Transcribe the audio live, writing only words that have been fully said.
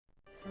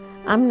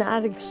I'm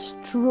not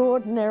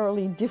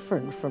extraordinarily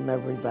different from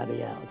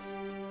everybody else.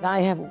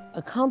 I have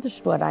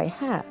accomplished what I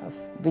have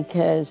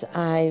because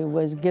I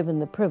was given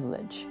the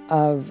privilege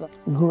of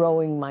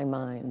growing my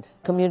mind.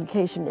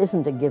 Communication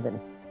isn't a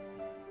given.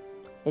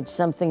 It's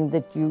something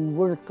that you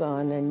work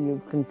on and you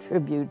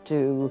contribute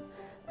to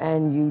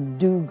and you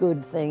do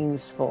good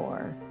things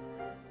for.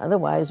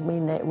 Otherwise, we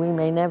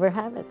may never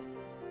have it.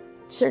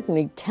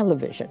 Certainly,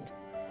 television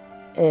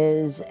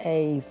is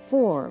a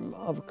form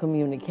of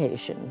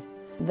communication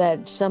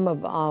that some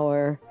of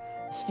our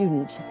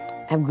students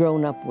have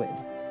grown up with.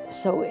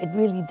 So it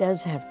really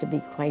does have to be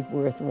quite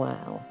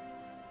worthwhile.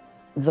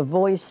 The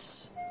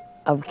voice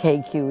of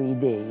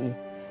KQED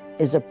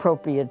is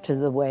appropriate to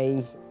the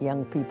way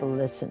young people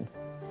listen,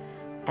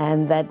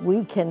 and that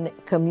we can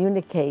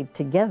communicate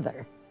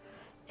together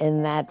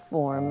in that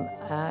form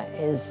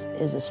is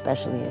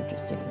especially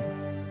interesting.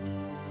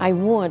 I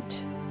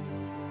want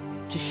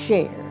to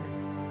share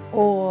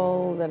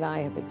all that I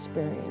have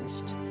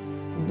experienced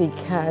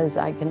because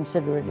I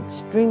consider it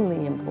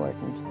extremely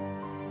important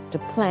to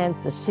plant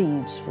the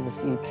seeds for the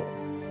future.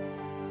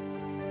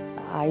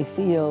 I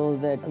feel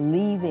that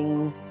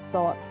leaving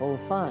thoughtful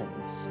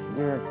funds,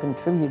 you're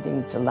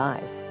contributing to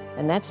life,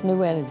 and that's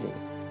new energy.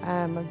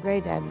 I'm a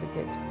great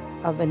advocate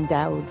of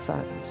endowed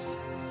funds.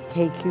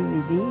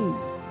 KQED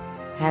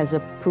has a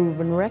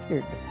proven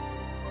record.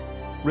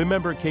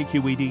 Remember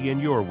KQED in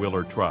your will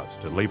or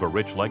trust and leave a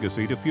rich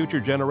legacy to future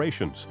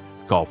generations.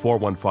 Call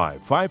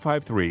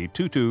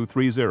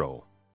 415-553-2230.